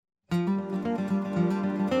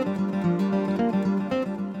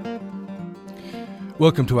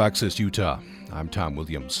Welcome to Access Utah. I'm Tom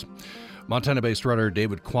Williams. Montana-based writer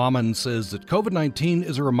David Quammen says that COVID-19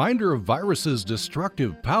 is a reminder of virus's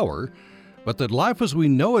destructive power, but that life as we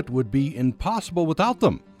know it would be impossible without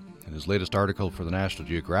them. In his latest article for the National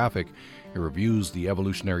Geographic, he reviews the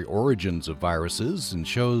evolutionary origins of viruses and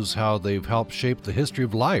shows how they've helped shape the history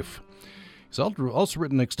of life. He's also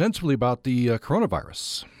written extensively about the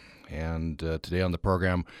coronavirus. And today on the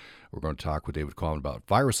program, we're going to talk with David Quammen about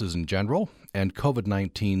viruses in general and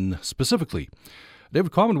COVID-19 specifically.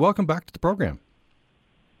 David Quammen, welcome back to the program.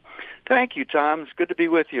 Thank you, Tom. It's good to be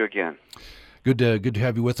with you again. Good to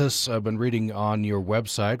have you with us. I've been reading on your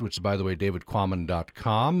website, which is, by the way,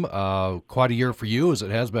 davidquammen.com. Quite a year for you, as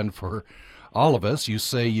it has been for all of us. You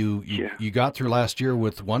say you got through last year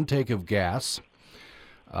with one take of gas.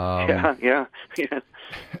 Yeah.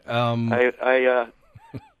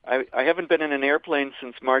 I haven't been in an airplane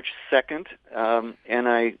since March 2nd,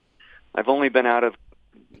 and I've only been out of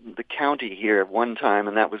the county here one time,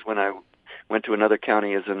 and that was when I went to another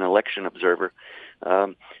county as an election observer.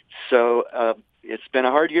 So it's been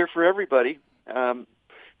a hard year for everybody.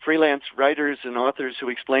 Freelance writers and authors who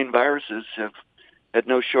explain viruses have had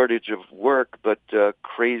no shortage of work, but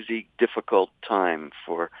crazy, difficult time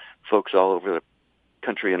for folks all over the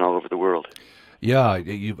country and all over the world. Yeah, I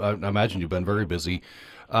imagine you've been very busy.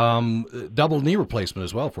 Double knee replacement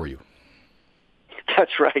as well for you.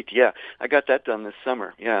 That's right, yeah. I got that done this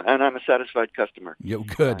summer, yeah, and I'm a satisfied customer. Yeah,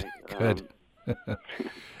 good.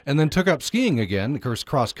 And then took up skiing again, of course,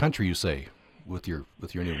 cross-country, you say, with your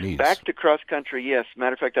new knees. Back to cross-country, yes.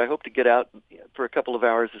 Matter of fact, I hope to get out for a couple of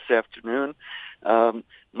hours this afternoon.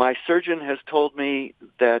 My surgeon has told me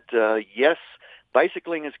that, yes,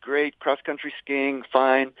 bicycling is great, cross-country skiing,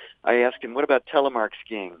 fine. I asked him, what about telemark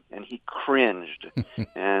skiing? And he cringed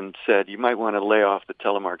and said, you might want to lay off the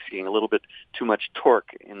telemark skiing, a little bit too much torque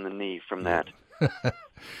in the knee from that.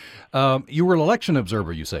 You were an election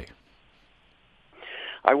observer, you say?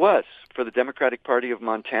 I was, for the Democratic Party of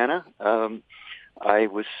Montana. I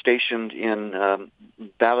was stationed in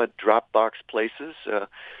ballot drop box places.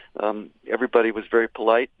 Everybody was very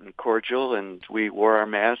polite and cordial, and we wore our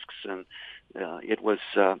masks, and it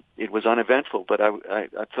was uneventful, but I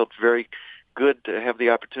felt very good to have the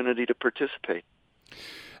opportunity to participate.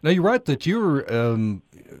 Now, you write that you're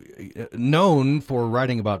known for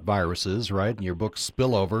writing about viruses, right? And your book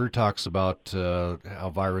Spillover talks about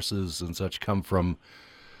how viruses and such come from,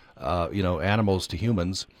 animals to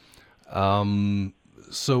humans.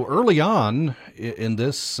 So early on in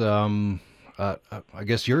this, I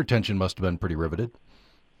guess your attention must have been pretty riveted.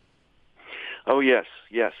 Oh, yes.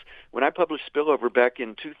 When I published Spillover back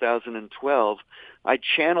in 2012, I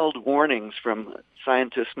channeled warnings from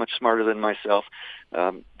scientists much smarter than myself,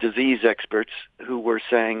 disease experts, who were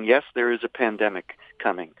saying, yes, there is a pandemic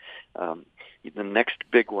coming, the next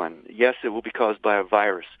big one. Yes, it will be caused by a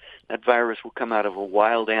virus. That virus will come out of a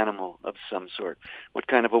wild animal of some sort. What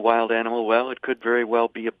kind of a wild animal? Well, it could very well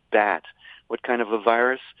be a bat. What kind of a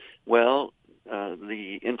virus? Well,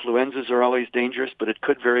 the influenzas are always dangerous, but it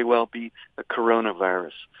could very well be a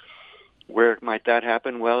coronavirus. Where might that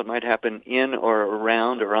happen? Well, it might happen in or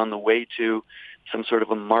around or on the way to some sort of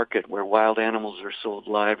a market where wild animals are sold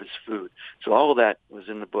live as food. So all of that was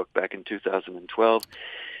in the book back in 2012.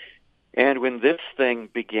 And when this thing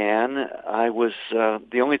began, I was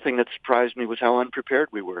the only thing that surprised me was how unprepared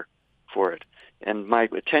we were for it. And my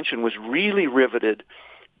attention was really riveted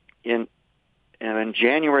in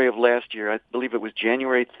January of last year. I believe it was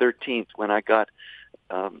January 13th when I got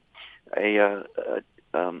a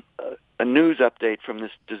news update from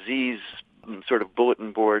this disease sort of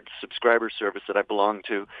bulletin board subscriber service that I belong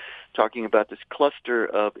to, talking about this cluster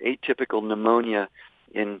of atypical pneumonia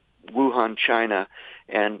in Wuhan, China.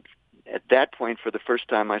 And at that point, for the first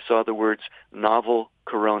time, I saw the words novel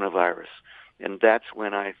coronavirus. And that's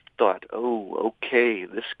when I thought, oh, okay,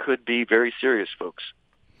 this could be very serious, folks.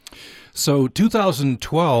 So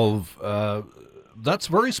 2012, that's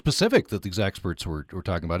very specific that these experts were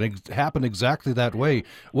talking about. It happened exactly that way.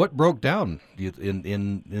 What broke down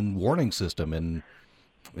in warning system, in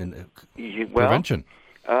prevention?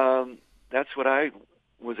 That's what I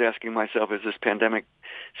was asking myself as this pandemic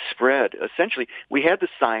spread. Essentially, we had the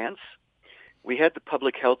science, we had the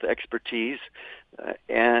public health expertise,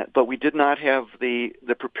 but we did not have the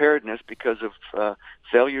preparedness because of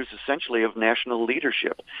failures essentially of national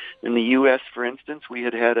leadership. In the U.S., for instance, we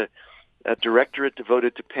had a directorate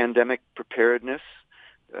devoted to pandemic preparedness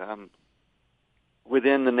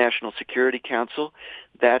within the National Security Council.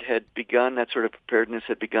 That sort of preparedness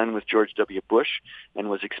had begun with George W. Bush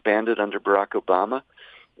and was expanded under Barack Obama.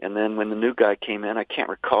 And then when the new guy came in, I can't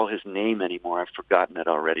recall his name anymore. I've forgotten it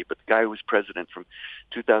already. But the guy who was president from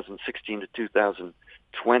 2016 to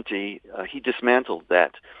 2020, he dismantled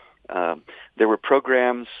that. There were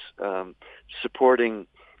programs supporting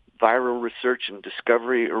viral research and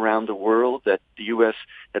discovery around the world that the U.S.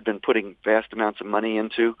 had been putting vast amounts of money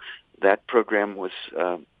into. That program was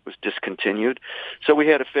discontinued. So we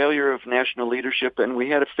had a failure of national leadership, and we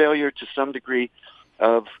had a failure to some degree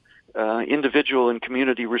of individual and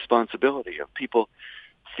community responsibility, of people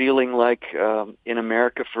feeling like in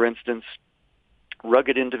America, for instance,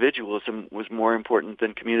 rugged individualism was more important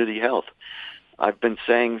than community health. I've been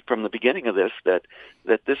saying from the beginning of this that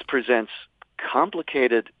this presents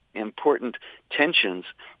complicated, important tensions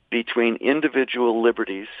between individual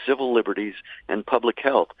liberties, civil liberties, and public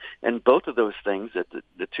health. And both of those things at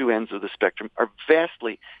the two ends of the spectrum are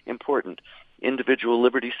vastly important. Individual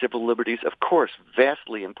liberties, civil liberties, of course,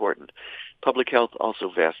 vastly important. Public health,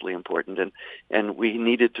 also vastly important. And we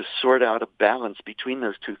needed to sort out a balance between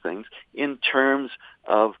those two things in terms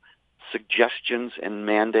of suggestions and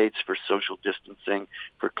mandates for social distancing,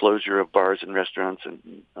 for closure of bars and restaurants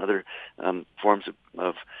and other forms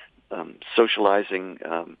of socializing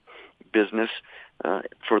business,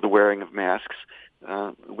 for the wearing of masks.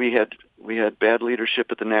 We had bad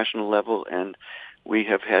leadership at the national level, and we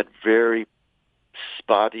have had very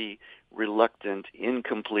spotty, reluctant,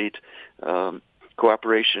 incomplete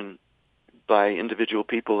cooperation by individual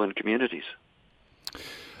people and communities.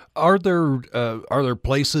 Are there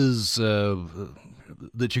places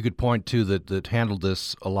that you could point to that handled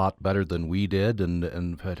this a lot better than we did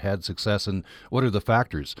and had success? And what are the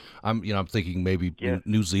factors? I'm thinking maybe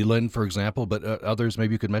New Zealand, for example, but others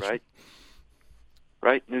maybe you could mention.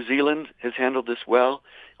 Right. New Zealand has handled this well.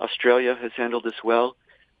 Australia has handled this well.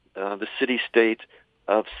 The city-state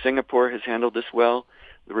of Singapore has handled this well.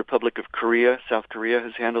 The Republic of Korea, South Korea,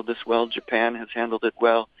 has handled this well. Japan has handled it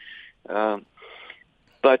well.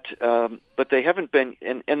 But they haven't been,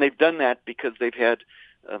 and they've done that because they've had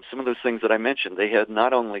some of those things that I mentioned. They had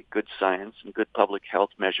not only good science and good public health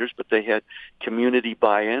measures, but they had community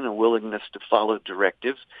buy-in, a willingness to follow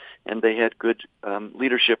directives, and they had good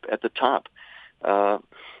leadership at the top.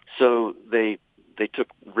 So they took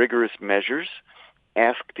rigorous measures,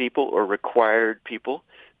 asked people or required people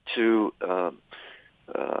to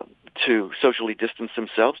socially distance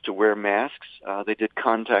themselves, to wear masks. They did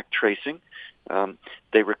contact tracing.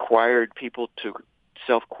 They required people to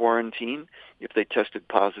self-quarantine if they tested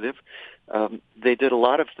positive. They did a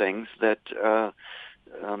lot of things that,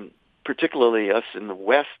 particularly us in the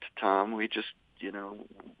West, Tom, we just,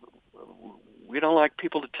 we don't like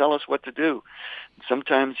people to tell us what to do.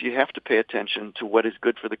 Sometimes you have to pay attention to what is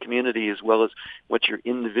good for the community as well as what your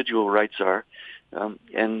individual rights are.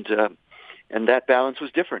 And that balance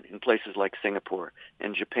was different in places like Singapore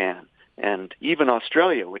and Japan. And even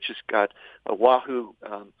Australia, which has got a Wahoo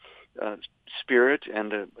spirit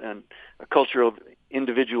and a culture of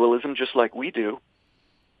individualism, just like we do,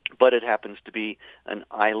 but it happens to be an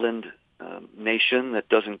island nation that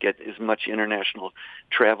doesn't get as much international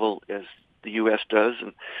travel as the U.S. does,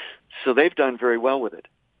 and so they've done very well with it.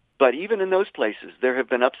 But even in those places, there have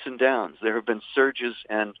been ups and downs. There have been surges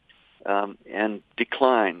and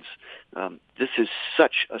declines. This is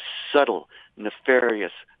such a subtle,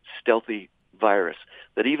 nefarious, stealthy virus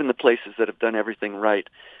that even the places that have done everything right,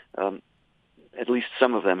 at least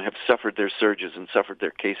some of them have suffered their surges and suffered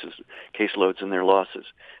their caseloads and their losses,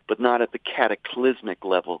 but not at the cataclysmic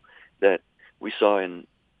level that we saw in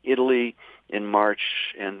Italy in March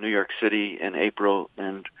and New York City in April,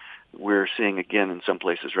 and we're seeing again in some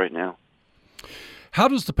places right now. How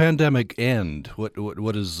does the pandemic end? What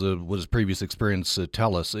does previous experience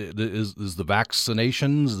tell us? Is the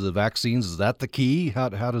vaccinations, the vaccines, is that the key? How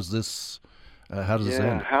does this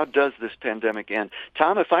end? How does this pandemic end?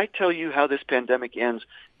 Tom, if I tell you how this pandemic ends,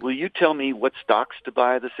 will you tell me what stocks to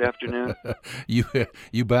buy this afternoon?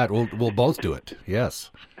 You bet. We'll both do it. Yes.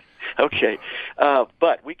 Okay,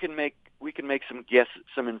 but we can make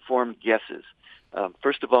some informed guesses.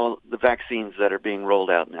 First of all, the vaccines that are being rolled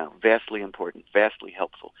out now, vastly important, vastly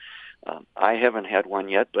helpful. I haven't had one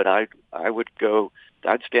yet, but I'd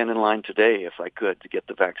stand in line today if I could to get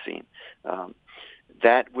the vaccine.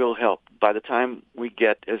 That will help. By the time we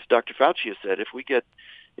get, as Dr. Fauci has said, if we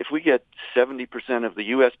get 70% of the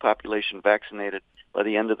U.S. population vaccinated by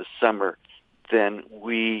the end of the summer, then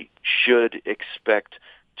we should expect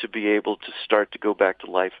to be able to start to go back to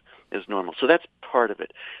life as normal. So that's part of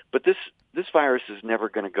it. But this virus is never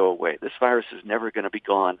going to go away. This virus is never going to be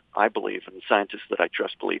gone, I believe, and the scientists that I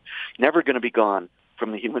trust believe, never going to be gone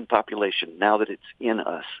from the human population now that it's in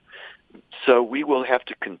us. So we will have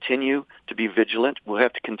to continue to be vigilant. We'll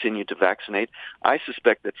have to continue to vaccinate. I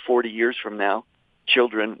suspect that 40 years from now,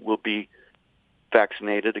 children will be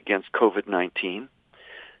vaccinated against COVID-19,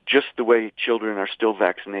 just the way children are still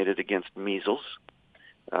vaccinated against measles.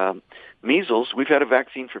 Measles, we've had a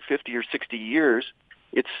vaccine for 50 or 60 years.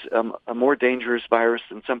 It's a more dangerous virus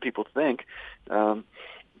than some people think.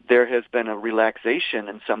 There has been a relaxation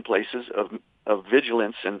in some places of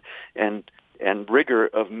vigilance and rigor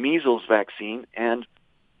of measles vaccine. And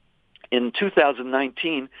in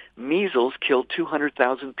 2019, measles killed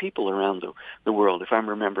 200,000 people around the world, if I'm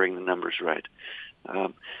remembering the numbers right.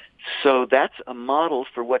 So that's a model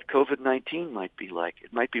for what COVID-19 might be like.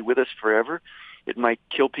 It might be with us forever. It might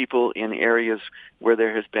kill people in areas where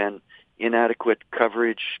there has been inadequate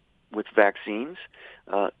coverage with vaccines.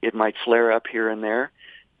 It might flare up here and there,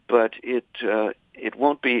 but it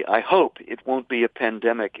won't be, I hope, it won't be a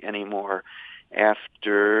pandemic anymore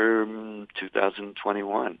after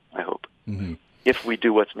 2021, I hope, if we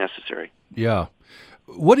do what's necessary. Yeah.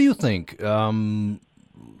 What do you think?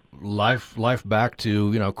 Life back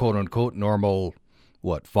to, quote unquote normal,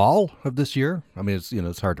 fall of this year? I mean,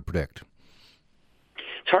 it's hard to predict.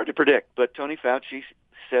 It's hard to predict, but Tony Fauci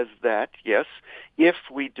says that, yes, if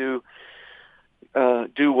we do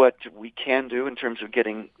what we can do in terms of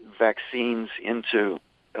getting vaccines into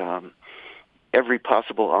every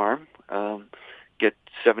possible arm, get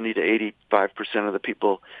 70 to 85% of the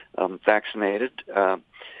people vaccinated.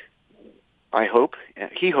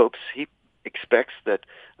 He expects that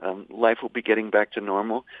life will be getting back to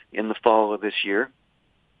normal in the fall of this year.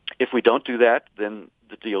 If we don't do that, then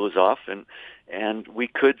the deal is off, and we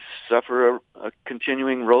could suffer a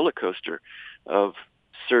continuing roller coaster of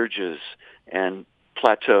surges and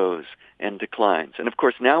plateaus and declines. And of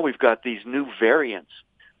course, now we've got these new variants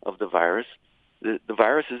of the virus. The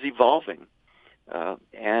virus is evolving,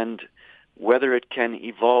 and whether it can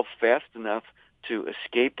evolve fast enough to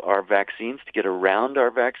escape our vaccines, to get around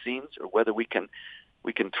our vaccines, or whether we can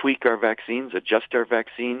tweak our vaccines, adjust our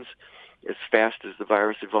vaccines as fast as the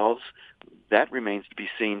virus evolves, that remains to be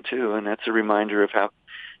seen too. And that's a reminder of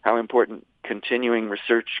how important continuing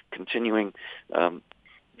research, continuing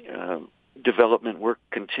development work,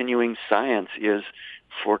 continuing science is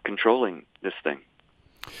for controlling this thing.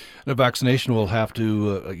 The vaccination will have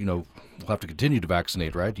to, we'll have to continue to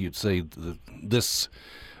vaccinate, right? You'd say this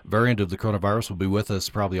variant of the coronavirus will be with us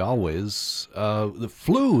probably always. The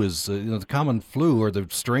flu is, the common flu or the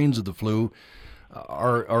strains of the flu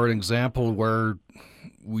are an example where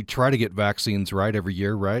we try to get vaccines right every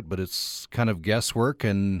year, right? But it's kind of guesswork,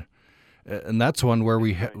 and that's one where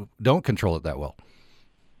we don't control it that well.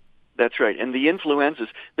 That's right. And the influenzas,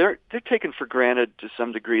 they're taken for granted to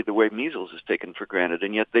some degree the way measles is taken for granted,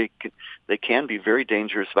 and yet they can be very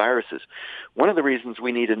dangerous viruses. One of the reasons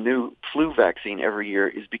we need a new flu vaccine every year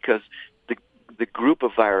is because the group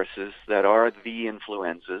of viruses that are the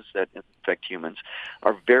influenzas that infect humans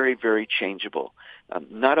are very, very changeable.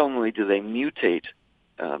 Not only do they mutate,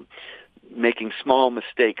 making small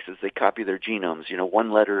mistakes as they copy their genomes,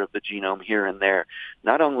 one letter of the genome here and there.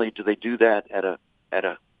 Not only do they do that at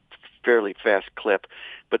a fairly fast clip,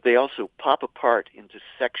 but they also pop apart into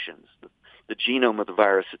sections. The genome of the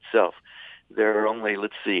virus itself, there are only,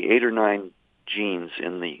 8 or 9 genes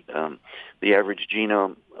in the average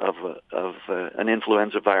genome of an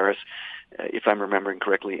influenza virus, if I'm remembering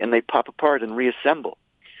correctly, and they pop apart and reassemble.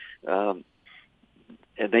 And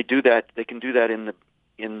they do that. They can do that in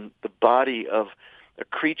the body of a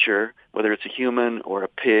creature, whether it's a human or a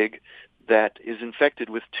pig, that is infected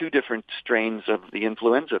with 2 different strains of the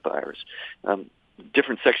influenza virus.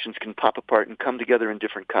 Different sections can pop apart and come together in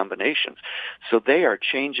different combinations. So they are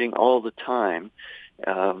changing all the time.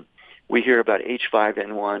 We hear about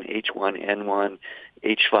H5N1, H1N1,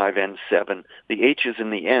 H5N7. The H's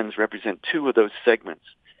and the N's represent 2 of those segments.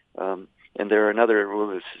 And there are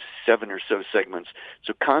another 7 or so segments.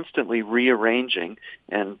 So constantly rearranging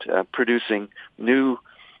and producing new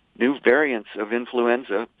variants of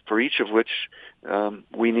influenza, for each of which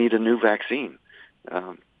we need a new vaccine.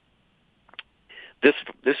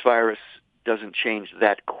 This virus doesn't change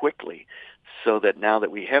that quickly, so that now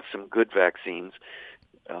that we have some good vaccines,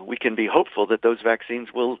 we can be hopeful that those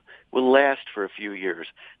vaccines will last for a few years.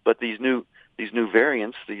 But these new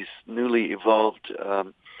variants, these newly evolved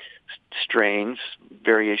strains,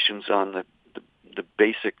 variations on the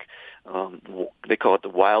basic, they call it the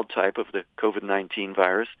wild type of the COVID-19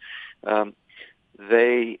 virus.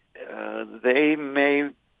 They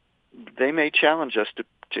may challenge us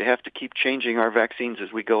to have to keep changing our vaccines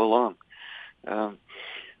as we go along.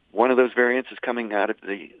 One of those variants is coming out of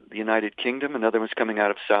the United Kingdom. Another one's coming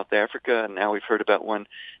out of South Africa, and now we've heard about one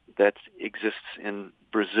that exists in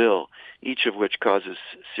Brazil. Each of which causes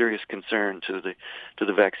serious concern to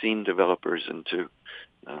the vaccine developers and to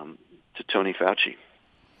Tony Fauci.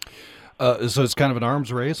 So it's kind of an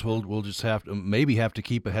arms race. We'll just have to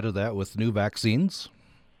keep ahead of that with new vaccines.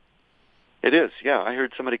 It is, yeah. I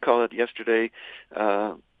heard somebody call it yesterday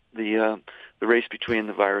the race between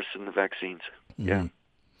the virus and the vaccines. Yeah.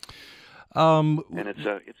 And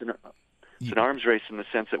it's an arms race in the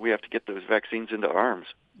sense that we have to get those vaccines into arms.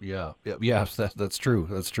 Yes, that's true.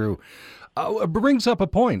 That's true. It brings up a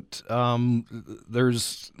point.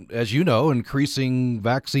 There's, as you know, increasing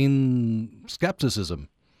vaccine skepticism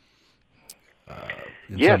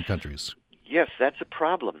in some countries. Yes, that's a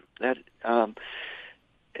problem. That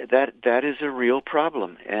is a real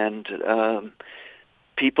problem, and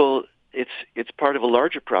people. It's part of a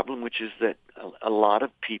larger problem, which is that a lot of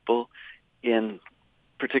people,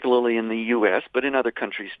 particularly in the U.S., but in other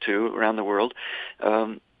countries too around the world,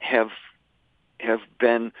 have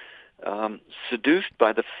been seduced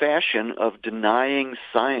by the fashion of denying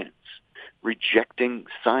science, rejecting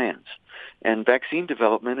science. And vaccine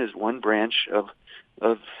development is one branch of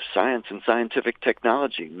science and scientific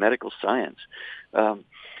technology, medical science.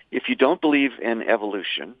 If you don't believe in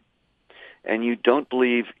evolution and you don't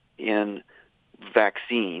believe in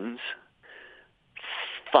vaccines,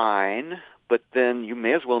 fine, but then you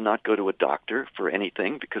may as well not go to a doctor for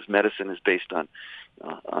anything because medicine is based on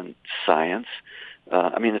science.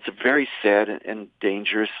 It's a very sad and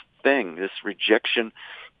dangerous thing, this rejection,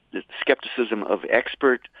 the skepticism of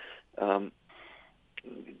expert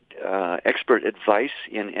advice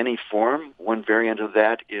in any form. One variant of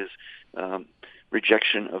that is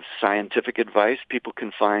rejection of scientific advice. People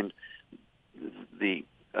can find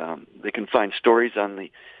they can find stories on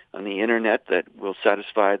the internet that will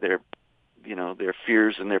satisfy their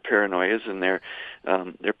fears and their paranoias and their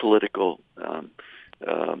political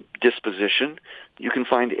disposition. You can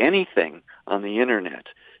find anything on the internet,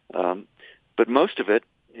 but most of it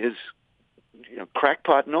is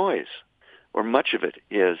crackpot noise, or much of it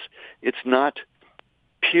is. It's not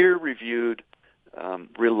peer-reviewed,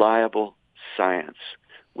 reliable science,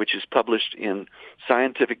 which is published in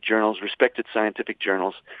scientific journals, respected scientific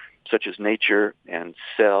journals, such as Nature and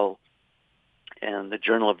Cell and the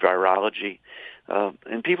Journal of Virology.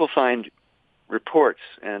 And people find reports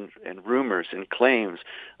and rumors and claims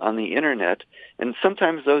on the internet, and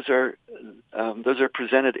sometimes those are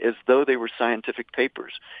presented as though they were scientific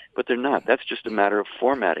papers, but they're not. That's just a matter of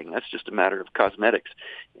formatting. That's just a matter of cosmetics.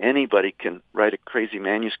 Anybody can write a crazy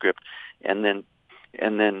manuscript and then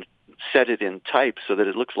set it in type so that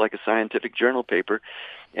it looks like a scientific journal paper,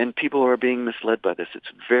 and people are being misled by this. It's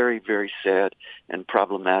very, very sad and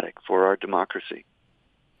problematic for our democracy.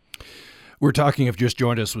 We're talking, if you just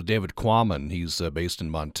joined us, with David Quammen. He's based in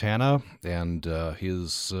Montana, and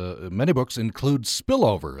his many books include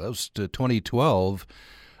Spillover. That was 2012,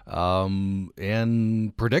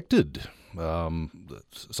 and predicted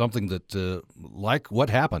something that, like what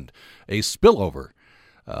happened, a spillover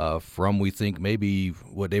from, we think, maybe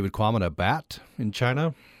what David Quammen, a bat in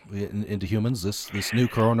China into humans, this new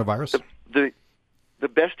coronavirus? The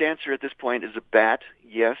best answer at this point is a bat,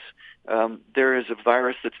 yes. There is a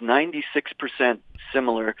virus that's 96%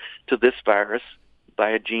 similar to this virus by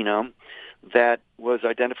a genome that was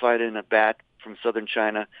identified in a bat from southern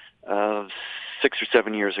China 6 or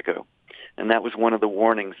 7 years ago. And that was one of the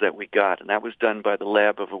warnings that we got. And that was done by the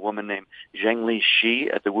lab of a woman named Zhengli Shi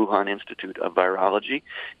at the Wuhan Institute of Virology.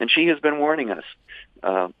 And she has been warning us.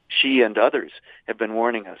 She and others have been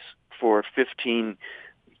warning us for 15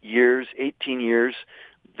 years, 18 years,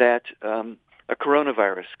 that a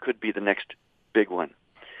coronavirus could be the next big one.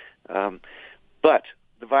 But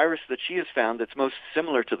the virus that she has found that's most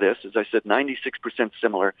similar to this, as I said, 96%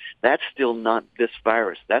 similar, that's still not this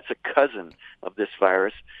virus. That's a cousin of this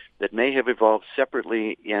virus that may have evolved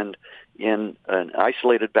separately in an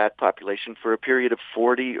isolated bat population for a period of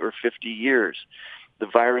 40 or 50 years. The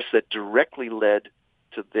virus that directly led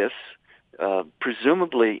to this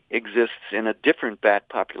presumably exists in a different bat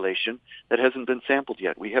population that hasn't been sampled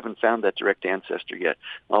yet. We haven't found that direct ancestor yet.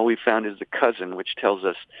 All we've found is the cousin, which tells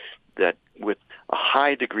us that with a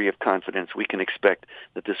high degree of confidence, we can expect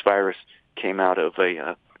that this virus came out of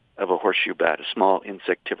a horseshoe bat, a small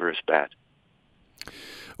insectivorous bat.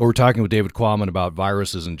 Well, we're talking with David Quammen about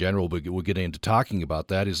viruses in general, but we'll get into talking about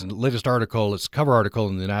that. His latest article, it's a cover article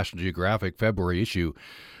in the National Geographic February issue,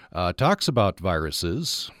 talks about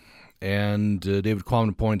viruses. And David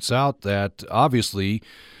Quammen points out that obviously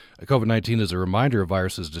COVID-19 is a reminder of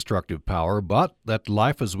viruses' destructive power, but that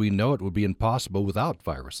life as we know it would be impossible without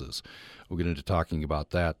viruses. We'll get into talking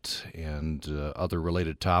about that and other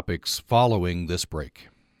related topics following this break.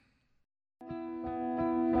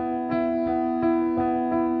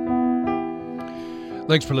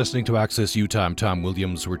 Thanks for listening to Access Utah. I'm Tom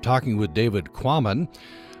Williams. We're talking with David Quammen.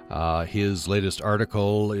 His latest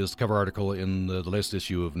article is the cover article in the latest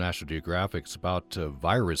issue of National Geographic. It's about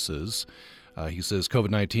viruses. He says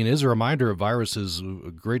COVID-19 is a reminder of viruses'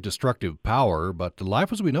 great destructive power, but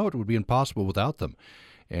life as we know it would be impossible without them.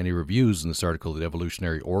 And he reviews in this article the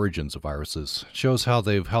evolutionary origins of viruses, shows how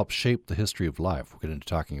they've helped shape the history of life. We'll get into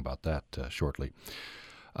talking about that shortly.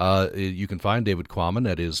 You can find David Quammen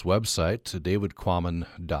at his website,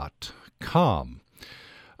 davidquammen.com.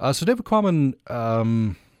 So David Quammen,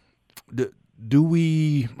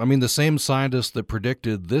 the same scientists that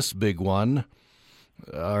predicted this big one,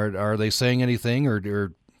 are they saying anything, or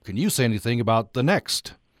can you say anything about the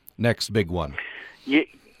next big one?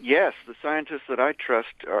 Yes, the scientists that I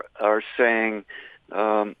trust are saying,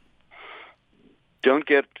 don't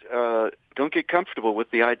get comfortable with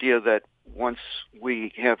the idea that once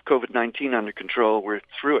we have COVID-19 under control, we're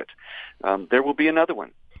through it. There will be another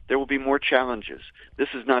one. There will be more challenges. This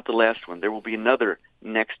is not the last one. There will be another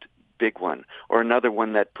next big one, or another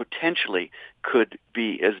one that potentially could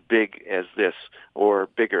be as big as this, or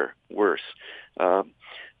bigger, worse.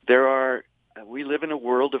 We live in a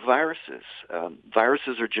world of viruses.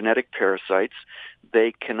 Viruses are genetic parasites.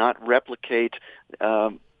 They cannot replicate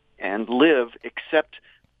and live except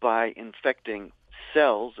by infecting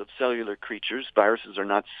cells of cellular creatures. Viruses are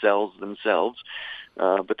not cells themselves,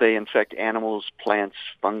 but they infect animals, plants,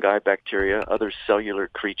 fungi, bacteria, other cellular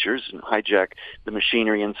creatures, and hijack the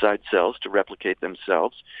machinery inside cells to replicate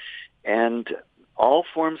themselves. And all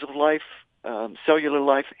forms of life, cellular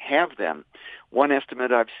life, have them. One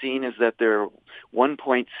estimate I've seen is that there are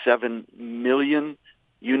 1.7 million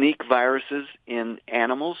unique viruses in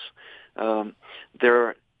animals.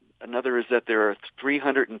 Another is that there are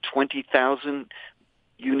 320,000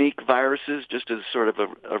 unique viruses, just as sort of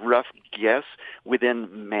a rough guess,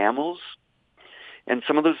 within mammals. And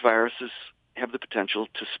some of those viruses have the potential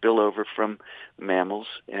to spill over from mammals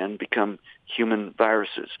and become human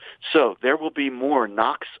viruses. So there will be more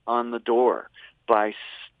knocks on the door by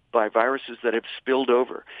viruses that have spilled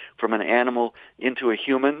over from an animal into a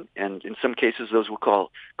human, and in some cases those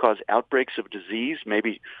will cause outbreaks of disease.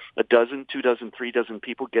 Maybe a dozen, 2 dozen, 3 dozen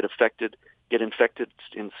people get infected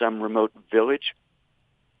in some remote village.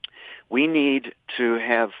 We need to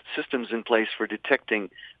have systems in place for detecting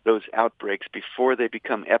those outbreaks before they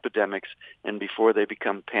become epidemics and before they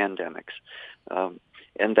become pandemics.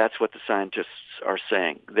 And that's what the scientists are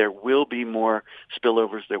saying. There will be more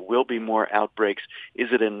spillovers. There will be more outbreaks.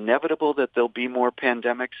 Is it inevitable that there'll be more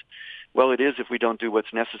pandemics? Well, it is if we don't do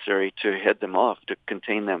what's necessary to head them off, to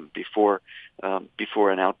contain them before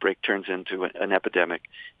an outbreak turns into an epidemic,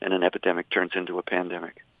 and an epidemic turns into a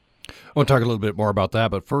pandemic. I want to talk a little bit more about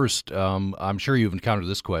that, but first, I'm sure you've encountered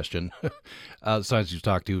this question. The scientists you've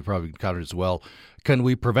talked to have probably encountered as well. Can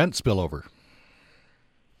we prevent spillover?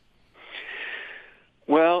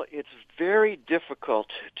 Well, it's very difficult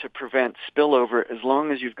to prevent spillover as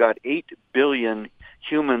long as you've got 8 billion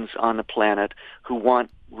humans on the planet who want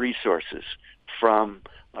resources from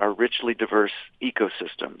our richly diverse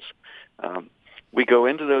ecosystems. We go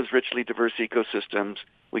into those richly diverse ecosystems,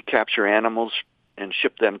 we capture animals and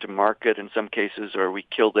ship them to market in some cases, or we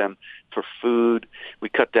kill them for food. We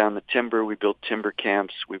cut down the timber, we build timber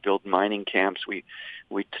camps, we build mining camps, we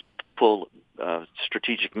pull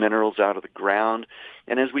strategic minerals out of the ground.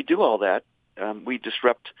 And as we do all that, we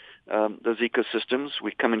disrupt those ecosystems.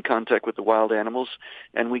 We come in contact with the wild animals,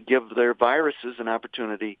 and we give their viruses an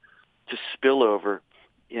opportunity to spill over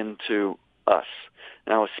into us.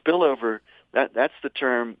 Now, a spillover, that's the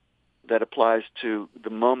term that applies to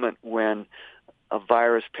the moment when a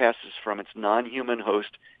virus passes from its non-human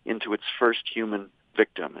host into its first human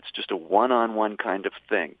victim. It's just a one-on-one kind of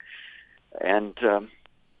thing. And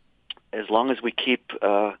as long as we keep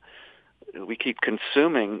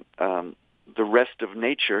consuming the rest of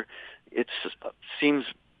nature, it seems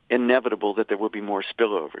inevitable that there will be more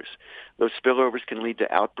spillovers. Those spillovers can lead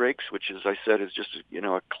to outbreaks, which, as I said, is just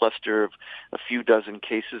a cluster of a few dozen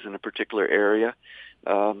cases in a particular area.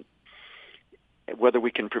 Whether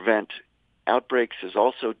we can prevent outbreaks is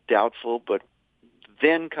also doubtful, but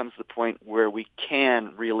then comes the point where we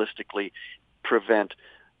can realistically prevent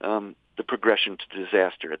the progression to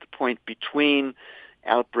disaster. At the point between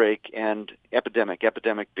outbreak and epidemic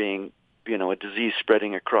being a disease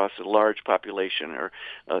spreading across a large population or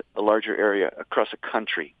a larger area across a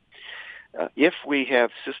country. if we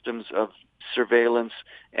have systems of surveillance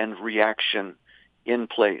and reaction in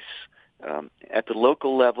place at the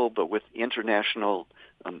local level, but with international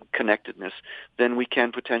connectedness, then we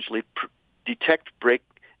can potentially detect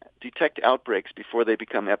outbreaks before they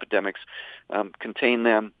become epidemics, contain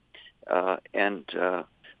them, and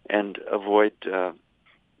avoid the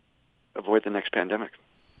next pandemic.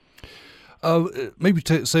 Maybe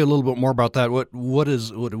say a little bit more about that. What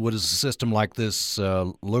does a system like this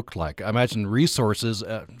look like? I imagine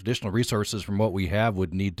additional resources from what we have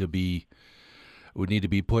would need to be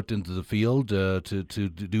put into the field to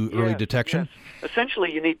do early detection. Yes.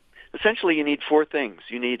 Essentially, you need four things.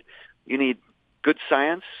 You need good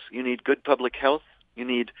science. You need good public health. You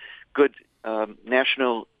need good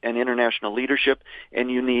national and international leadership, and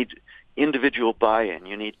you need individual buy-in.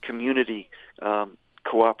 You need community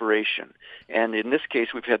cooperation. And in this case,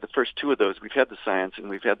 we've had the first two of those. We've had the science and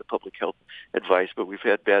we've had the public health advice, but we've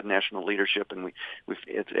had bad national leadership, and we've,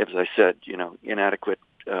 as I said, inadequate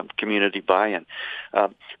community buy-in.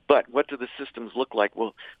 But what do the systems look like?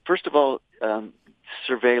 Well, first of all,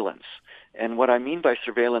 surveillance. And what I mean by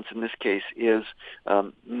surveillance in this case is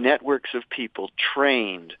networks of people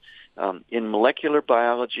trained in molecular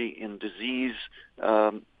biology, in disease,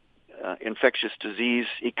 infectious disease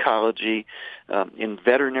ecology, in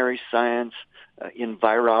veterinary science, in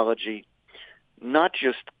virology, not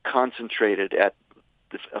just concentrated at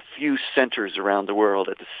a few centers around the world,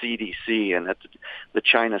 at the CDC and at the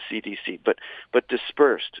China CDC, but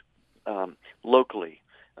dispersed locally,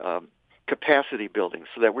 capacity building,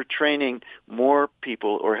 so that we're training more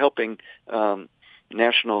people or helping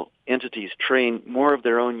national entities train more of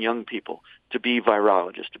their own young people to be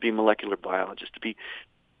virologists, to be molecular biologists, to be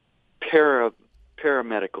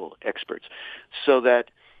paramedical experts, so that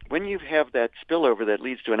when you have that spillover that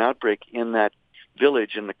leads to an outbreak in that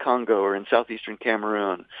village in the Congo or in southeastern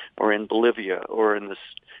Cameroon or in Bolivia or in the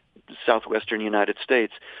southwestern United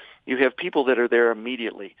States, you have people that are there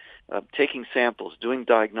immediately taking samples, doing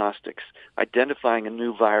diagnostics, identifying a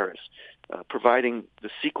new virus, providing the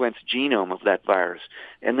sequenced genome of that virus,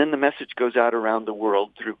 and then the message goes out around the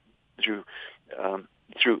world through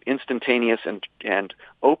instantaneous and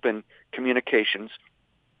open communications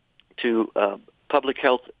to public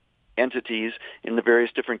health entities in the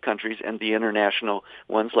various different countries and the international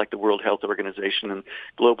ones like the World Health Organization and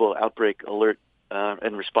Global Outbreak Alert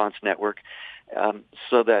and Response Network,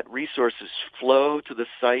 so that resources flow to the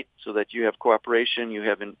site, so that you have cooperation, you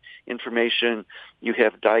have information, you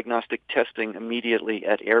have diagnostic testing immediately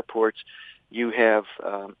at airports, you have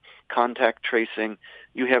contact tracing,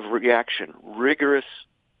 you have reaction, rigorous,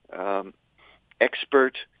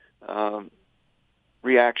 expert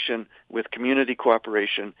reaction with community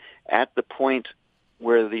cooperation at the point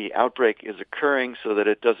where the outbreak is occurring, so that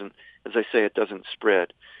it doesn't, as I say, it doesn't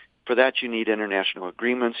spread. For that, you need international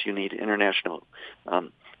agreements, you need international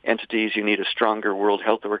entities, you need a stronger World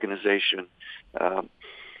Health Organization,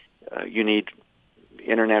 you need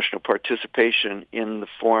international participation in the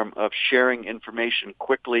form of sharing information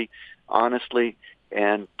quickly, honestly,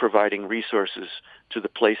 and providing resources to the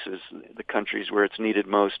places, the countries where it's needed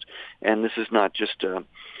most. And this is not just a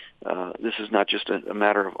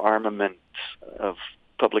matter of armament of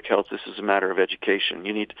public health. This is a matter of education.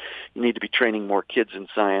 You need to be training more kids in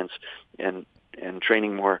science and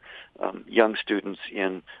training more young students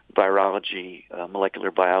in virology,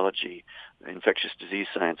 molecular biology, infectious disease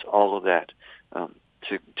science, all of that,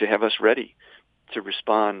 to have us ready to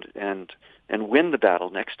respond and win the battle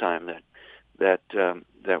next time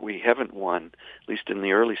that we haven't won, at least in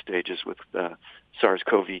the early stages with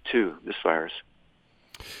SARS-CoV-2, this virus.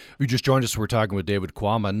 You just joined us. We're talking with David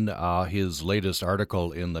Quammen. His latest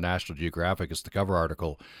article in the National Geographic is the cover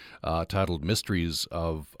article titled Mysteries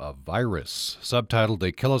of a Virus, subtitled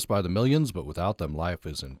They Kill Us by the Millions, but Without Them Life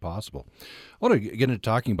is Impossible. I want to get into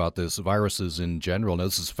talking about this, viruses in general. Now,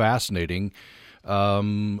 this is fascinating.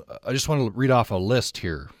 I just want to read off a list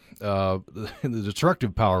here. The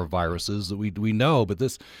destructive power of viruses that we know, but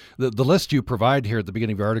the list you provide here at the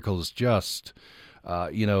beginning of the article is just,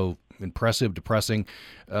 impressive, depressing.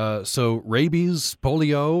 So rabies,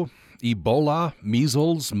 polio, Ebola,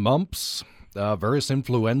 measles, mumps, various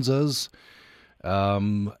influenzas,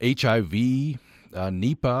 HIV,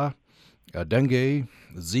 Nipah, dengue,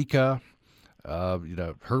 Zika,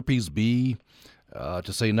 herpes B,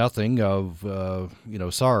 to say nothing of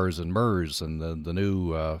SARS and MERS and the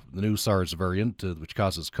new SARS variant, which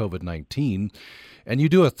causes COVID-19. And you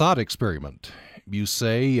do a thought experiment. You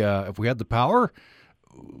say, if we had the power,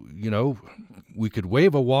 we could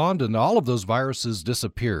wave a wand and all of those viruses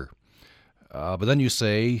disappear. But then you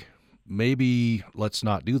say, maybe let's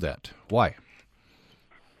not do that. Why?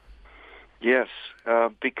 Yes,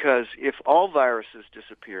 because if all viruses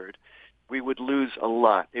disappeared, we would lose a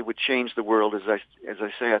lot. It would change the world, as I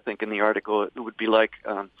say. I think in the article, it would be like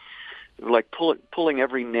pulling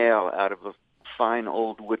every nail out of a fine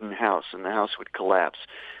old wooden house, and the house would collapse.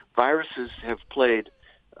 Viruses have played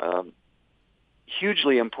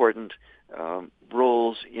hugely important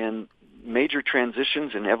roles in major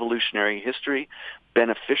transitions in evolutionary history,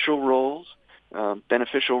 beneficial roles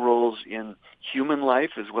in human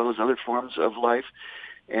life as well as other forms of life.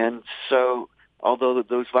 And so, although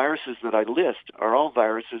those viruses that I list are all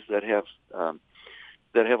viruses that have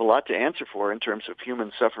a lot to answer for in terms of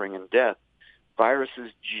human suffering and death,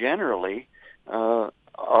 viruses generally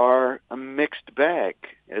are a mixed bag.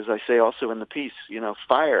 As I say also in the piece,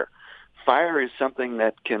 fire is something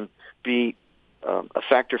that can be a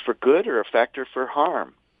factor for good or a factor for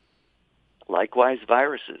harm. Likewise,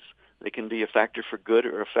 viruses, they can be a factor for good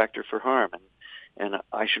or a factor for harm. And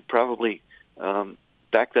I should probably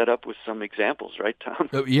back that up with some examples, right, Tom?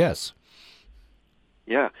 Oh, yes.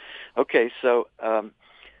 Yeah. Okay, so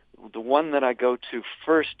the one that I go to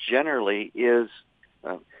first generally is,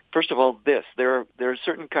 first of all, this. There are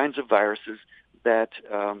certain kinds of viruses that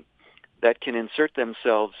can insert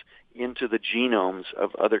themselves into the genomes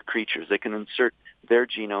of other creatures. They can insert their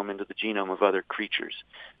genome into the genome of other creatures.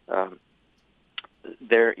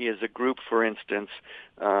 There is a group, for instance,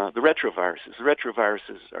 the retroviruses. The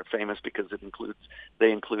retroviruses are famous because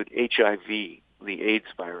they include HIV, the AIDS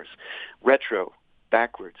virus. Retro,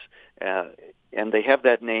 backwards. And they have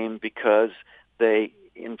that name because they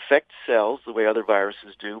infect cells the way other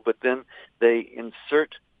viruses do, but then they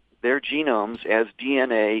insert their genomes as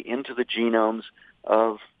DNA into the genomes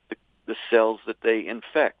of the cells that they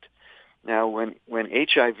infect. Now, when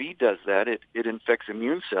HIV does that, it infects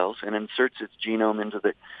immune cells and inserts its genome into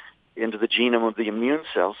the genome of the immune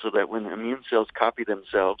cells, so that when immune cells copy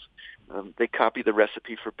themselves, they copy the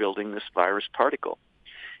recipe for building this virus particle.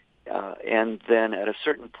 And then at a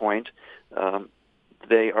certain point,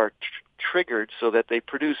 they are triggered so that they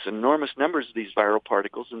produce enormous numbers of these viral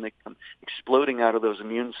particles, and they come exploding out of those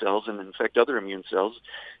immune cells and infect other immune cells,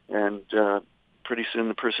 and pretty soon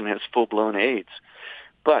the person has full-blown AIDS.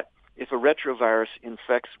 But if a retrovirus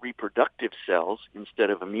infects reproductive cells instead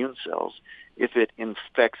of immune cells, if it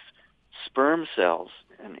infects sperm cells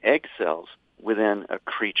and egg cells within a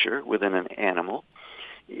creature, within an animal,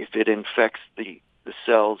 if it infects the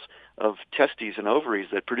cells of testes and ovaries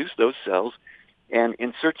that produce those cells and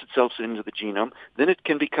inserts itself into the genome, then it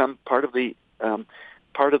can become part of the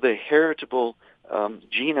heritable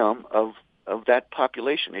genome of that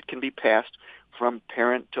population. It can be passed from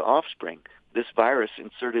parent to offspring, this virus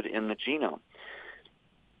inserted in the genome.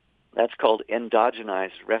 That's called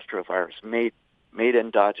endogenized retrovirus, made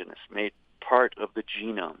endogenous, made part of the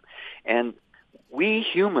genome. And we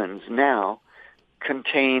humans now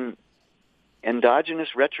contain endogenous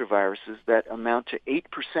retroviruses that amount to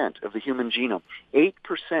 8% of the human genome.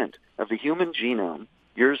 8% of the human genome,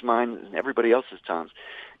 yours, mine, and everybody else's, Tom's,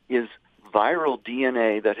 is viral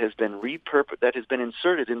DNA that has been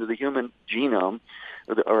inserted into the human genome,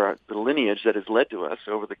 or the lineage that has led to us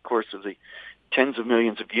over the course of the tens of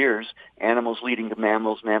millions of years, animals leading to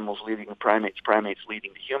mammals, mammals leading to primates, primates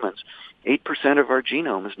leading to humans. 8% of our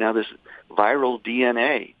genome is now this viral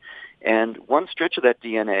DNA. And one stretch of that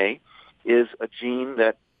DNA is a gene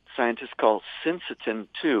that scientists call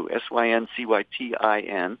syncytin-2,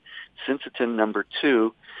 S-Y-N-C-Y-T-I-N, syncytin number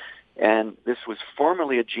 2. And this was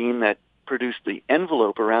formerly a gene that produced the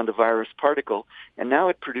envelope around a virus particle, and now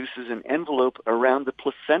it produces an envelope around the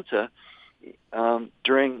placenta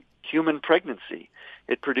during human pregnancy.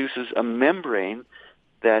 It produces a membrane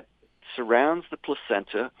that surrounds the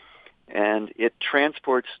placenta, and it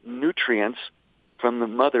transports nutrients from the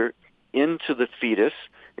mother into the fetus.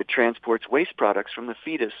 It transports waste products from the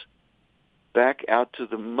fetus back out to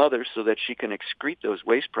the mother so that she can excrete those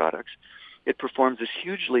waste products. It performs this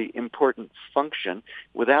hugely important function.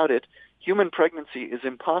 Without it, human pregnancy is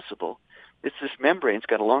impossible. It's this membrane. It's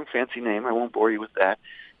got a long, fancy name. I won't bore you with that.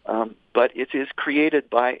 But it is created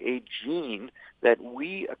by a gene that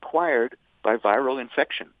we acquired by viral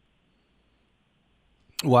infection.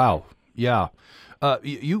 Wow. Yeah.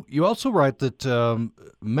 You also write that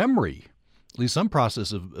memory, at least some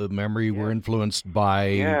process of memory, were influenced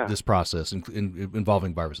by this process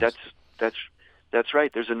involving viruses. That's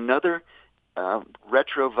right. There's another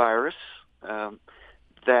retrovirus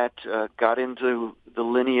that got into the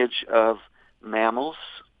lineage of mammals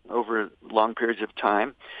over long periods of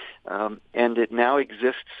time, and it now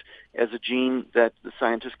exists as a gene that the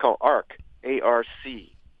scientists call ARC,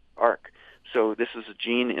 A-R-C, ARC. So this is a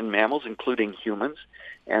gene in mammals, including humans,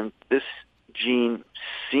 and this gene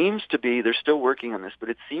seems to be, they're still working on this, but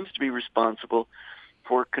it seems to be responsible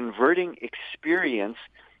for converting experience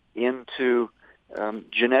into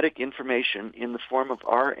genetic information in the form of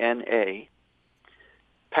RNA,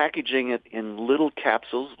 packaging it in little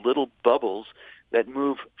capsules, little bubbles that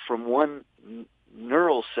move from one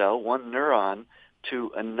neural cell, one neuron,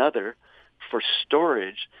 to another for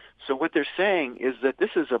storage. So what they're saying is that this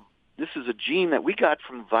is a gene that we got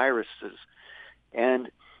from viruses, and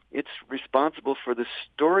it's responsible for the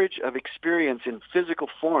storage of experience in physical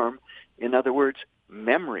form, in other words,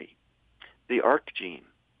 memory, the ARC gene,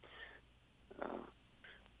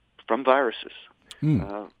 from viruses.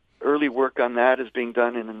 Early work on that is being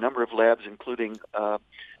done in a number of labs, including the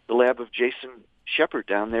lab of Jason Shepard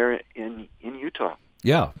down there in Utah.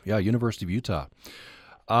 Yeah, University of Utah.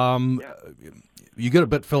 You get a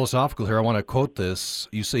bit philosophical here. I want to quote this.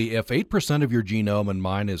 You say, if 8% of your genome and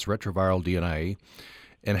mine is retroviral DNA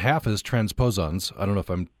and half is transposons, I don't know if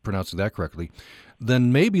I'm pronouncing that correctly,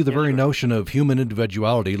 then maybe the very notion of human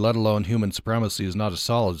individuality, let alone human supremacy, is not as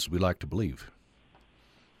solid as we like to believe.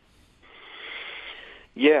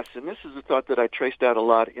 Yes, and this is a thought that I traced out a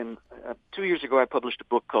lot. 2 years ago, I published a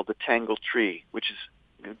book called The Tangled Tree, which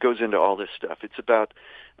goes into all this stuff. It's about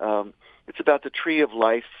the tree of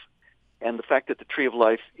life, and the fact that the tree of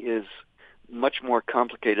life is much more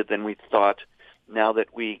complicated than we thought. Now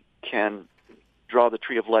that we can draw the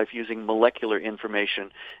tree of life using molecular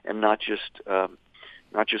information and not just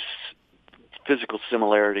physical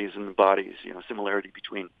similarities in the bodies, similarity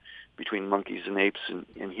between monkeys and apes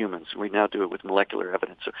and humans. We now do it with molecular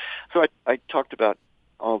evidence. So I talked about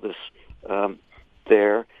all this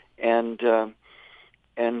there,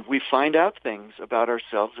 and we find out things about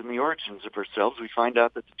ourselves and the origins of ourselves. We find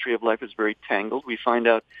out that the tree of life is very tangled. We find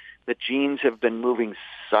out that genes have been moving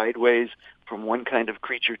sideways from one kind of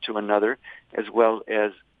creature to another, as well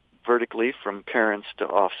as vertically from parents to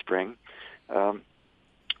offspring.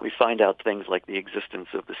 We find out things like the existence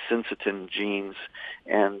of the syncytin genes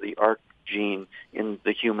and the ARC gene in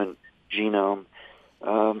the human genome.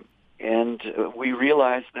 And we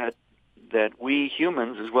realize that we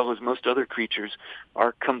humans, as well as most other creatures,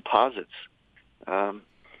 are composites.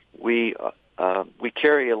 We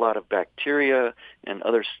carry a lot of bacteria and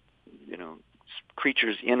other,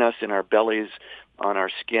 creatures in us, in our bellies, on our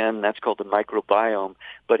skin. That's called the microbiome.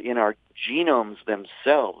 But in our genomes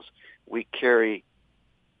themselves, we carry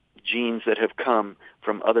genes that have come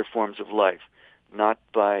from other forms of life, not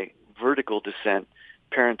by vertical descent,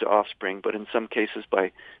 parent to offspring, but in some cases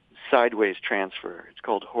by sideways transfer. It's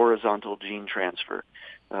called horizontal gene transfer.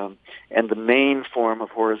 And the main form of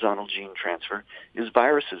horizontal gene transfer is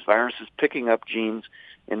viruses. Viruses picking up genes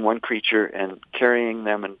in one creature and carrying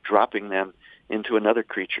them and dropping them into another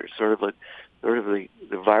creature, sort of the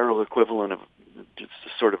viral equivalent of just a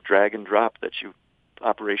sort of drag and drop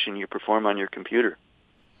operation you perform on your computer.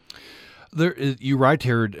 You write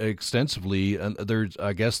here extensively, and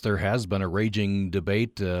I guess there has been a raging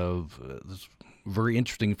debate of this very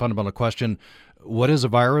interesting fundamental question: what is a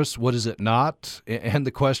virus? What is it not? And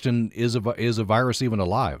the question is a virus even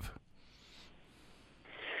alive?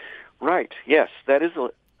 Right. Yes, that is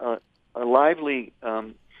a lively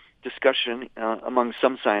discussion among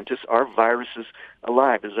some scientists. Are viruses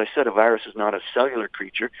alive? As I said, a virus is not a cellular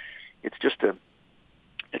creature. It's just a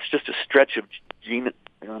stretch of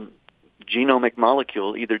genomic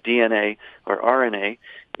molecule, either DNA or RNA,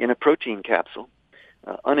 in a protein capsule,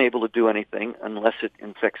 unable to do anything unless it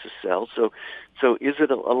infects a cell. So is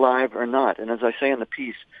it alive or not? And as I say in the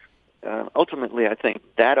piece, ultimately I think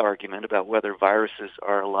that argument about whether viruses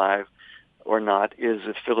are alive or not is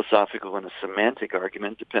a philosophical and a semantic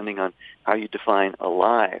argument, depending on how you define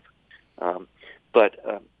alive.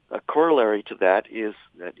 But a corollary to that is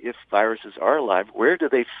that if viruses are alive, where do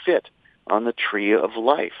they fit on the tree of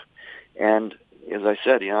life? And as I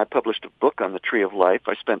said, I published a book on the tree of life.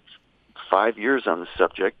 I spent 5 years on the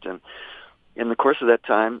subject, and in the course of that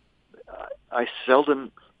time, I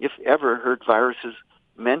seldom, if ever, heard viruses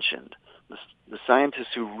mentioned. The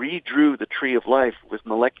scientists who redrew the tree of life with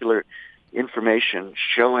molecular information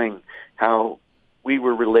showing how we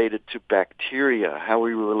were related to bacteria, how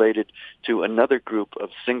we were related to another group of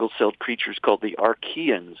single-celled creatures called the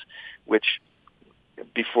archaeans, which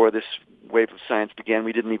before this wave of science began,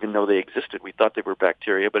 we didn't even know they existed. We thought they were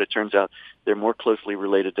bacteria, but it turns out they're more closely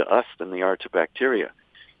related to us than they are to bacteria,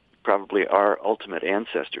 probably our ultimate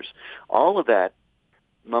ancestors. All of that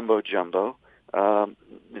mumbo-jumbo,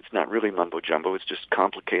 it's not really mumbo-jumbo, it's just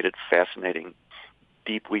complicated, fascinating,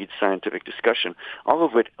 deep-weed scientific discussion, all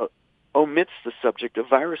of it omits the subject of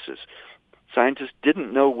viruses. Scientists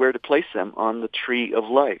didn't know where to place them on the tree of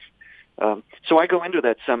life. So I go into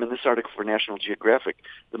that some in this article for National Geographic,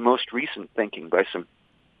 the most recent thinking by some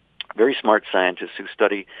very smart scientists who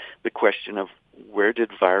study the question of where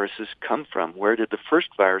did viruses come from? Where did the first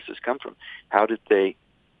viruses come from? How did they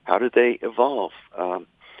evolve?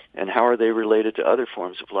 And how are they related to other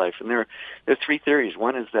forms of life? And there are three theories.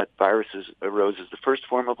 One is that viruses arose as the first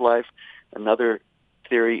form of life. Another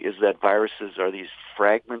theory is that viruses are these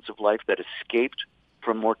fragments of life that escaped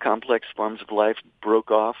from more complex forms of life,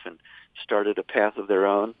 broke off, and started a path of their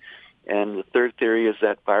own. And the third theory is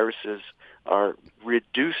that viruses are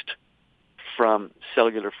reduced from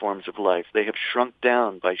cellular forms of life. They have shrunk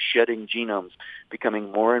down by shedding genomes,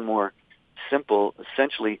 becoming more and more simple,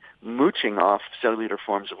 essentially mooching off cellular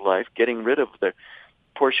forms of life, getting rid of the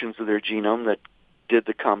portions of their genome that did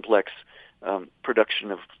the complex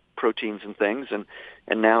production of proteins and things,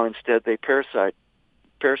 and now instead they parasitize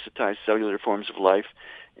cellular forms of life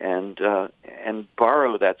and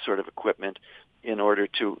borrow that sort of equipment in order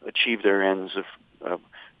to achieve their ends of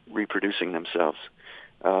reproducing themselves.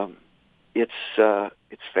 It's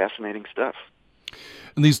fascinating stuff.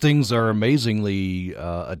 And these things are amazingly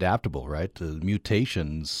adaptable, right?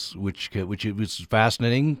 Mutations, which is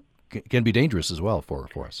fascinating, can be dangerous as well for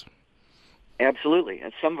us. Absolutely.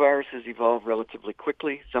 And some viruses evolve relatively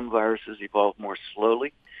quickly. Some viruses evolve more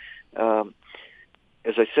slowly.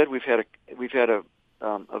 As I said, we've had a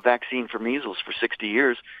vaccine for measles for 60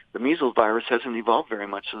 years. The measles virus hasn't evolved very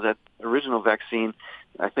much, so that original vaccine,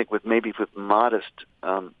 I think with modest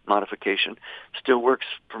modification, still works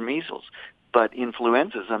for measles. But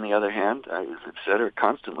influenzas, on the other hand, as I've said, are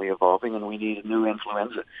constantly evolving, and we need a new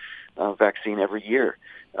influenza vaccine every year.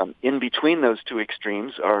 In between those two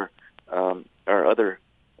extremes are other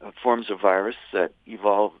forms of virus that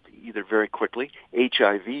evolve either very quickly.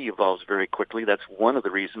 HIV evolves very quickly. That's one of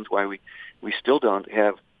the reasons why we still don't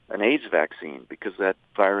have an AIDS vaccine, because that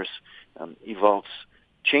virus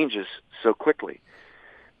changes so quickly.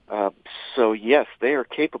 So yes, they are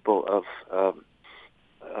capable of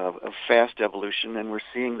fast evolution, and we're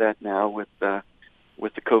seeing that now with the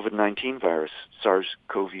COVID-19 virus,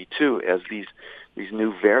 SARS-CoV-2, as these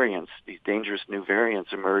new variants, these dangerous new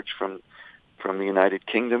variants emerge from the United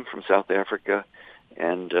Kingdom, from South Africa,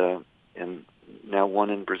 and now one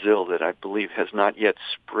in Brazil that I believe has not yet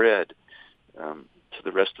spread to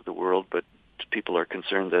the rest of the world, but people are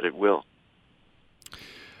concerned that it will.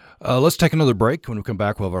 Let's take another break. When we come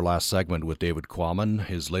back, we'll have our last segment with David Quammen.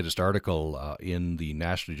 His latest article in the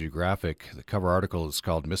National Geographic, the cover article is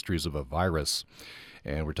called Mysteries of a Virus.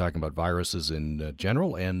 And we're talking about viruses in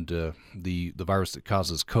general and the virus that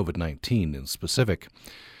causes COVID-19 in specific.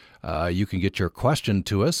 You can get your question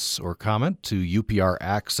to us or comment to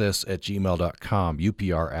upraccess@gmail.com,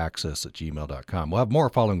 upraccess@gmail.com. We'll have more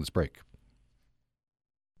following this break.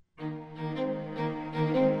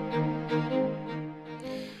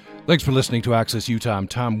 Thanks for listening to Access Utah. I'm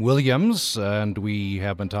Tom Williams, and we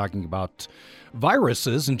have been talking about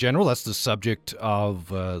viruses in general. That's the subject of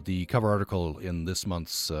the cover article in this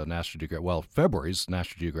month's February's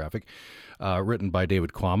National Geographic, written by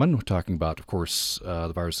David Quammen. We're talking about, of course,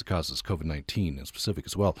 the virus that causes COVID-19 in specific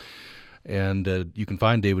as well. And you can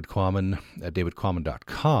find David Quammen at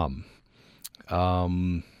davidquammen.com.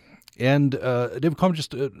 David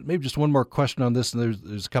Quammen, maybe just one more question on this, and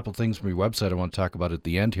there's a couple of things from your website I want to talk about at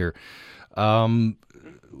the end here.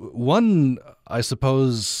 One, I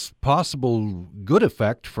suppose, possible good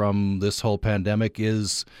effect from this whole pandemic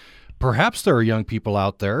is perhaps there are young people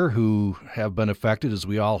out there who have been affected, as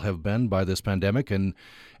we all have been, by this pandemic, and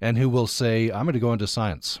who will say, I'm going to go into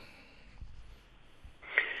science.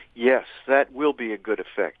 Yes, that will be a good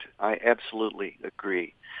effect. I absolutely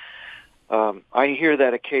agree. I hear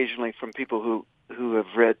that occasionally from people who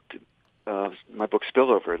have read my book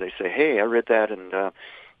Spillover. They say, "Hey, I read that, and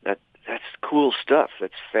that's cool stuff.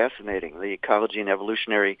 That's fascinating. The ecology and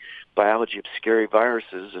evolutionary biology of scary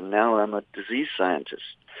viruses, and now I'm a disease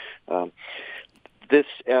scientist." Not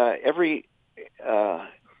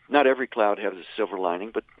every cloud has a silver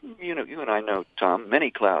lining, but you and I know, Tom,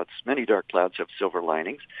 many dark clouds have silver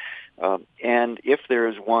linings, and if there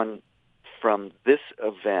is one from this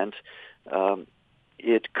event,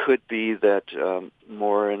 it could be that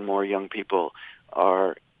more and more young people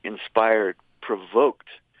are inspired, provoked,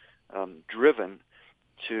 driven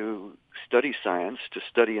to study science, to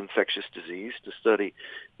study infectious disease, to study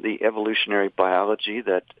the evolutionary biology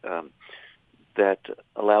that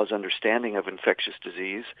allows understanding of infectious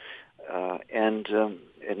disease, and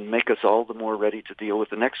make us all the more ready to deal with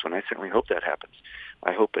the next one. I certainly hope that happens.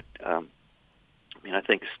 I hope it. I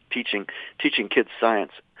think teaching kids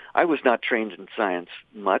science. I was not trained in science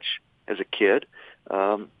much as a kid.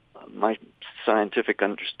 my scientific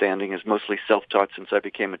understanding is mostly self-taught since I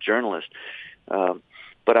became a journalist.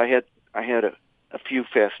 But I had a few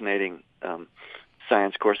fascinating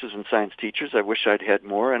science courses and science teachers. I wish I'd had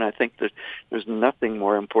more, and I think that there's nothing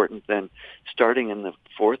more important than starting in the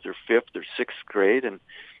 4th or 5th or 6th grade and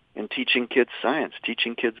teaching kids science,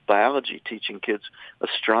 teaching kids biology, teaching kids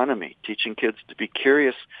astronomy, teaching kids to be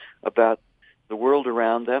curious about the world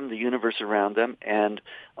around them, the universe around them, and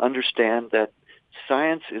understand that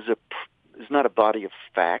science is not a body of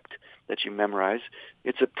fact that you memorize.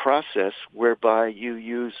 It's a process whereby you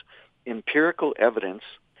use empirical evidence,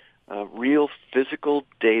 real physical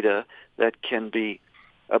data that can be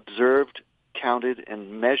observed, counted,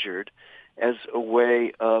 and measured as a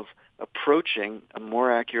way of approaching a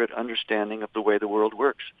more accurate understanding of the way the world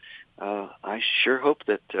works. I sure hope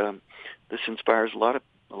that this inspires a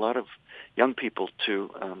lot of young people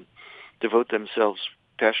to devote themselves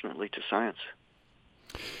passionately to science.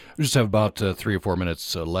 We just have about 3 or 4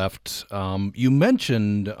 minutes left. You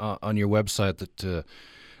mentioned on your website that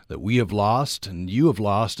we have lost and you have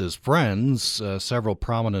lost as friends several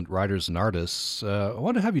prominent writers and artists. I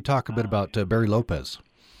want to have you talk a bit about Barry Lopez,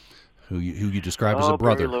 who you describe as a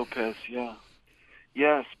brother. Barry Lopez, yeah.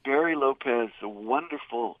 Yes, Barry Lopez, a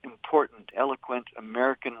wonderful, important, eloquent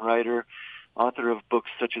American writer, author of books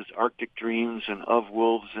such as Arctic Dreams and Of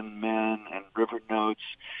Wolves and Men and River Notes,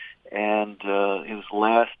 and his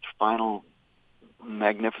last, final,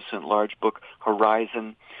 magnificent, large book,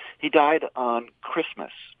 Horizon. He died on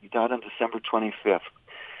Christmas. He died on December 25th.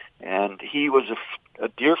 And he was a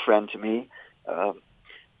dear friend to me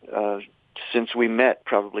since we met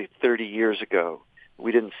probably 30 years ago.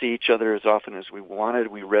 We didn't see each other as often as we wanted.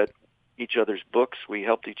 We read each other's books. We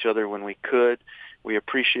helped each other when we could. We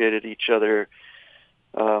appreciated each other.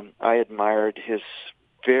 I admired his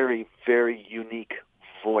very, very unique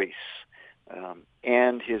voice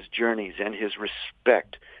and his journeys and his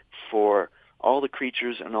respect for all the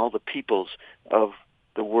creatures and all the peoples of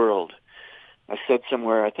the world. I said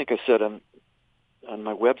somewhere, I think I said on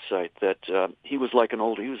my website, that he was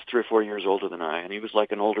 3 or 4 years older than I, and he was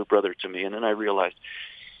like an older brother to me. And then I realized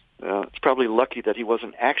it's probably lucky that he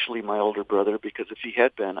wasn't actually my older brother, because if he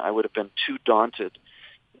had been, I would have been too daunted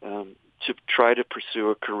to try to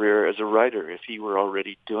pursue a career as a writer if he were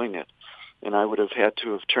already doing it. And I would have had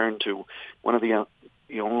to have turned to one of the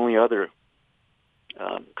only other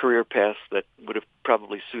career paths that would have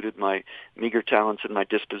probably suited my meager talents and my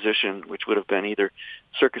disposition, which would have been either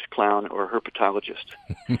circus clown or herpetologist.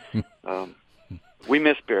 We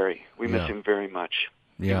miss Barry. We miss him very much.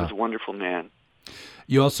 He was a wonderful man.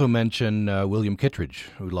 You also mentioned William Kittredge,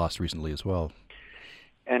 who lost recently as well.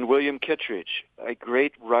 And William Kittredge, a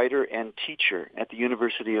great writer and teacher at the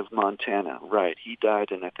University of Montana. Right, he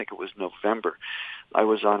died in, I think it was November. I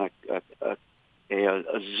was on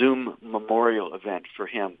a Zoom memorial event for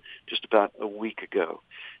him just about a week ago.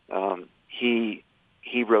 He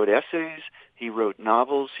wrote essays, he wrote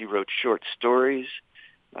novels, he wrote short stories.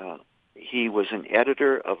 He was an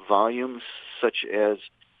editor of volumes such as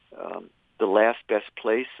The Last Best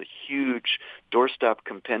Place, a huge doorstop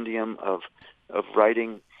compendium of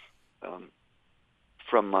writing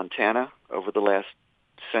from Montana over the last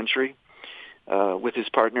century. With his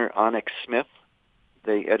partner Onyx Smith,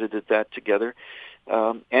 they edited that together.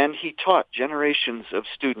 And he taught generations of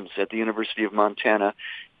students at the University of Montana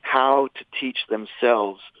how to teach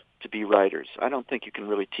themselves to be writers. I don't think you can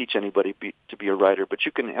really teach anybody to be a writer, but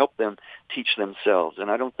you can help them teach themselves. And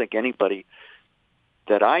I don't think anybody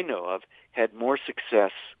that I know of had more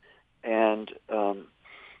success and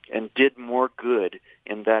did more good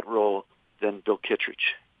in that role than Bill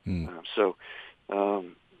Kittredge. So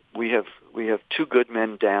we have two good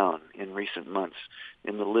men down in recent months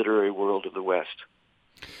in the literary world of the West.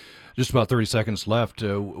 Just about 30 seconds left.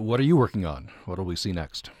 What are you working on? What will we see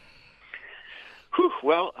next?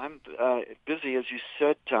 Well, I'm busy, as you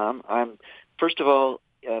said, Tom. First of all,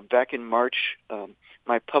 back in March,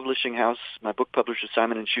 my publishing house, my book publisher,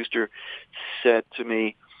 Simon & Schuster, said to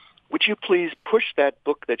me, would you please push that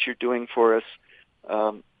book that you're doing for us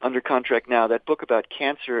under contract now, that book about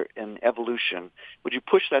cancer and evolution, would you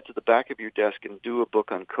push that to the back of your desk and do a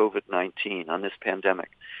book on COVID-19, on this pandemic?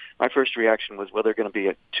 My first reaction was, well, there are going to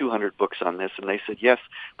be 200 books on this. And they said, yes,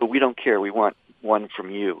 but we don't care. We want one from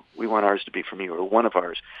you. We want ours to be from you, or one of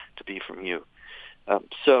ours to be from you.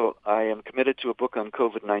 So I am committed to a book on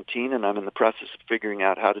COVID-19, and I'm in the process of figuring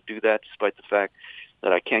out how to do that, despite the fact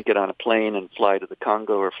that I can't get on a plane and fly to the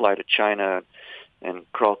Congo or fly to China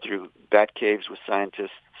and crawl through bat caves with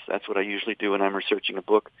scientists. That's what I usually do when I'm researching a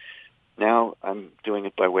book. Now I'm doing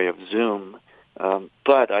it by way of Zoom,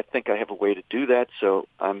 but I think I have a way to do that, so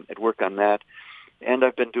I'm at work on that. and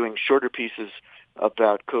I've been doing shorter pieces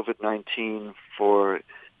about COVID-19 for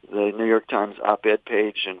the New York Times op-ed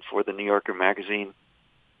page and for the New Yorker magazine,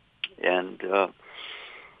 and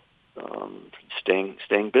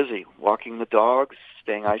staying busy, walking the dogs,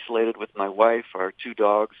 staying isolated with my wife, our 2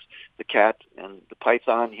 dogs, the cat and the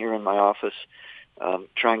python here in my office,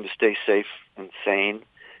 trying to stay safe and sane,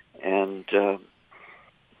 and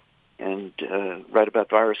write about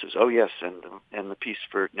viruses. Oh yes, and the piece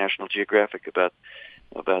for National Geographic about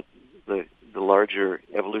the larger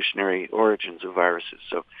evolutionary origins of viruses.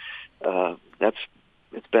 So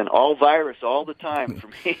it's been all virus all the time for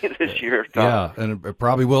me this year, Tom. Yeah, and it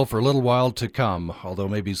probably will for a little while to come, although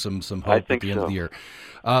maybe some hope at the end of the year.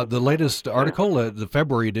 The latest article, the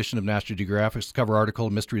February edition of National Geographic's cover article,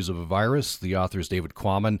 Mysteries of a Virus. The author is David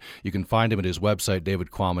Quammen. You can find him at his website,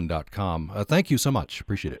 davidquammen.com. Thank you so much.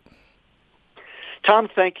 Appreciate it. Tom,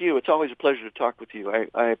 thank you. It's always a pleasure to talk with you.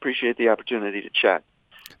 I appreciate the opportunity to chat.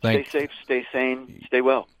 Stay safe, stay sane, stay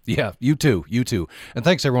well. Yeah, you too. And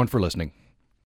thanks, everyone, for listening.